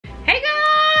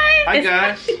Hi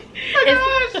guys.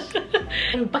 Hi guys.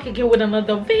 I'm back again with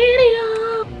another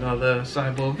video. Another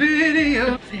Seibel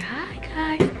video. Say hi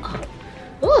guys.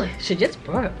 Oh, she just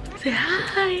burped. Say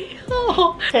hi.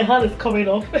 Oh, her heart is coming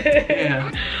off.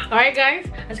 Yeah. Alright guys,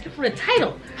 let's get from the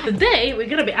title. Today we're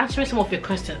gonna be answering some of your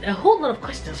questions. A whole lot of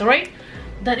questions, alright?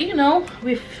 That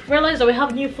we've realized that we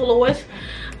have new followers.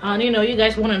 And you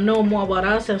guys want to know more about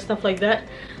us and stuff like that.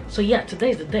 So yeah,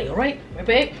 today's the day, alright? Right,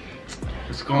 babe?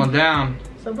 It's going down.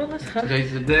 So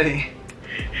Today's the day.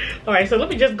 Alright, so let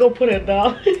me just go put it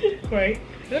down. Right.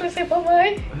 You wanna say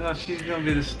bye-bye? She's gonna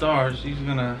be the star. She's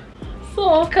gonna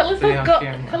So Kalissa's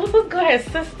got her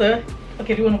sister.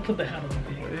 Okay, do you wanna put the hat on?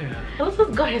 Yeah.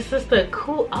 Kalissa's got her sister a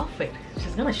cool outfit.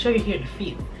 She's gonna show you here in the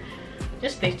feed.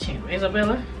 Just stay tuned,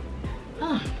 Isabella.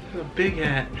 Oh. A big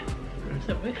hat.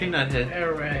 Peanut head.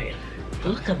 Alright.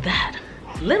 Look at that.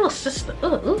 Little sister.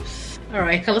 Oh, oops.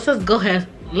 Alright, Kalissa's got her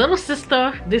little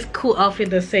sister this cool outfit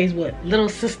that says what? Little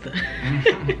sister.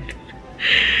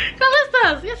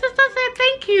 Kalissa's, your sister said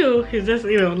thank you. He's just,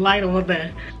 lying over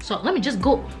there. So let me just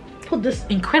go put this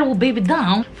incredible baby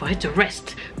down for her to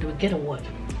rest. Do we get a what?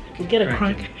 We get a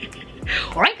crank.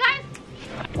 Alright guys.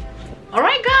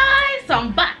 Alright guys, so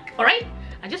I'm back. Alright.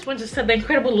 I just want to set the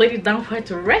incredible lady down for her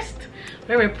to rest.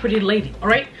 Very pretty lady.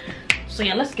 Alright. So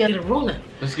yeah, let's get it rolling.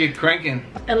 Let's get cranking.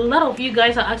 A lot of you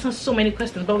guys are asking so many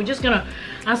questions, but we're just gonna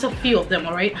answer a few of them,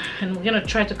 alright? And we're gonna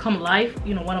try to come live,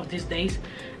 one of these days,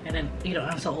 and then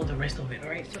answer all the rest of it,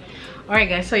 alright? So, alright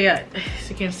guys, so yeah, as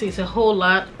you can see, it's a whole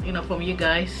lot, from you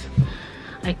guys.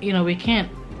 Like, we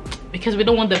can't, because we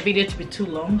don't want the video to be too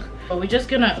long, but we're just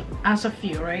gonna answer a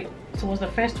few, right? So what's the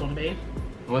first one, babe?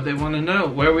 What they want to know,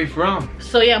 where are we from?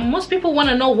 So yeah, most people want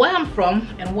to know where I'm from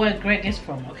and where Greg is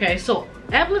from. Okay, so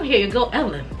Evelyn, here you go.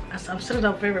 Evelyn, as I'm setting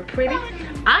up very pretty.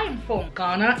 I am from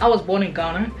Ghana. I was born in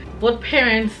Ghana. Both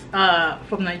parents are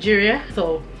from Nigeria,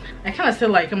 so I kind of feel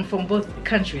like I'm from both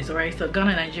countries, alright? So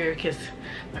Ghana and Nigeria, because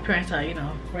my parents are,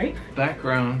 right?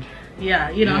 Background. Yeah,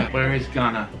 Yeah, where is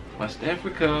Ghana? West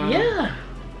Africa. Yeah.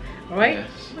 Alright.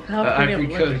 Yes. Look how pretty Ivory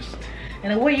Coast.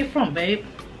 And where are you from, babe?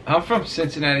 I'm from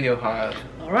Cincinnati, Ohio.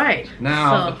 Alright.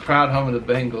 Now I'm the proud home of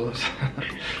the Bengals,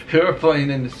 who are playing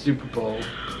in the Super Bowl.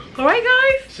 Alright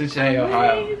guys. Cincinnati,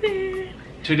 Ohio.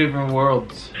 Two different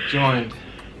worlds joined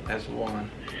as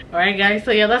one. Alright guys,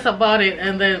 so yeah, that's about it.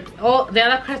 And then all the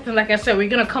other questions, like I said, we're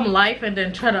gonna come live and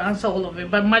then try to answer all of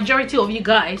it. But majority of you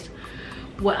guys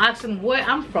were asking where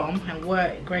I'm from and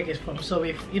where Greg is from. So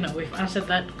we've answered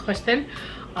that question.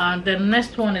 The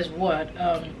next one is what?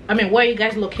 Where are you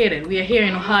guys located? We are here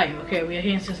in Ohio, okay? We are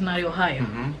here in Cincinnati,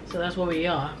 Ohio. So that's where we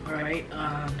are, alright?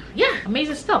 Yeah,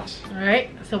 amazing stuff, alright?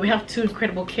 So we have two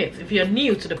incredible kids. If you're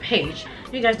new to the page,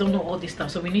 you guys don't know all this stuff,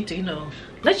 so we need to,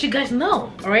 let you guys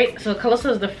know, alright? So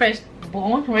Kalissa is the first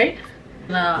born, right?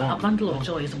 A bundle of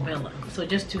joy is Bella. So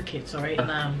just two kids, alright?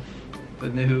 And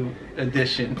the new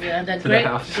addition to the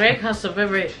house. Greg has a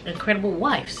very incredible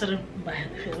wife sitting by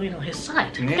his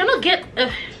side. Yeah. You cannot get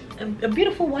a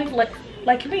beautiful wife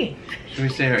like me. Should we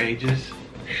say our ages?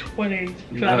 What age?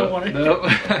 No, I don't want to.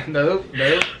 No.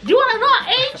 Do you want to know our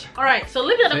age? Alright, so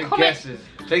leave it in the comments.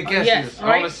 Take guesses. Yes,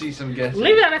 I want to see some guesses.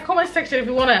 Leave it in the comment section if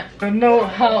you want to know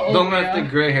how old Don't let the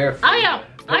gray hair fool you.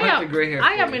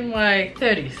 I am in my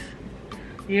 30s.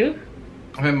 You?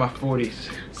 I'm in my 40s.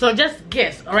 So just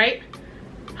guess, alright?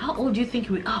 How old do you think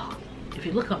we are? If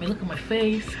you look at me, look at my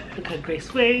face, look at Grace's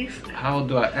face. How old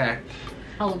do I act?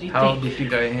 How old do you think? How old do you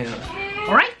think I am?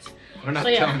 Alright? We're not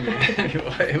telling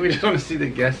you. We just want to see the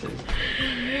guesses.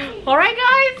 Alright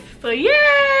guys, so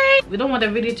yay! We don't want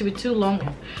the video to be too long.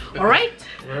 Alright?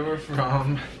 Where we're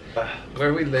from,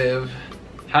 where we live,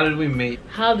 how did we meet?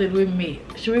 How did we meet?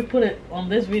 Should we put it on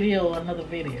this video or another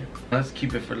video? Let's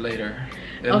keep it for later.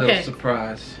 A little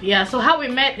surprise. Yeah, so how we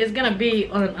met is gonna be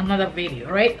on another video,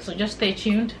 right? So just stay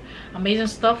tuned. Amazing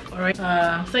stuff, alright?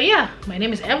 So yeah, my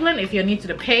name is Evelyn. If you're new to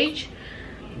the page,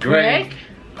 Greg,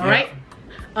 alright?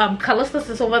 Callistus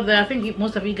is over there. I think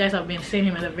most of you guys have been seeing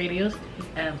him in the videos.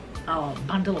 And our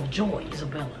bundle of joy,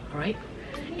 Isabella, alright?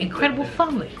 Incredible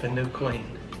family. The new queen.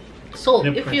 So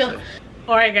new if princess. you're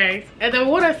alright guys, and I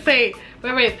want to say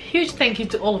very huge thank you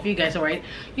to all of you guys, alright?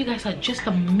 You guys are just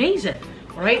amazing,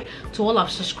 alright? To all our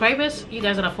subscribers, you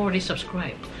guys that have already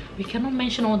subscribed. We cannot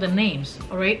mention all the names,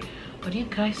 alright? But you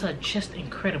guys are just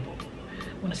incredible.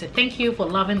 I want to say thank you for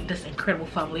loving this incredible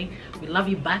family. We love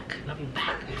you back. Love you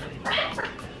back. We love you back.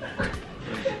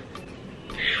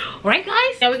 Alright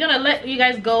guys, yeah, we're gonna let you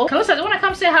guys go. Kalissa, do you want to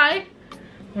come say hi?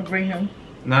 I'm gonna bring him.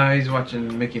 No, he's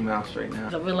watching Mickey Mouse right now.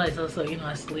 I realize also,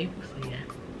 asleep, so yeah.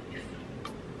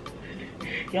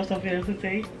 You have something else to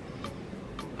say?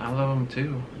 I love them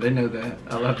too. They know that.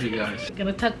 I love you guys.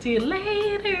 Gonna talk to you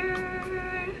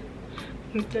later.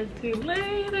 Talk to you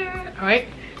later. All right.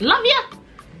 Love ya.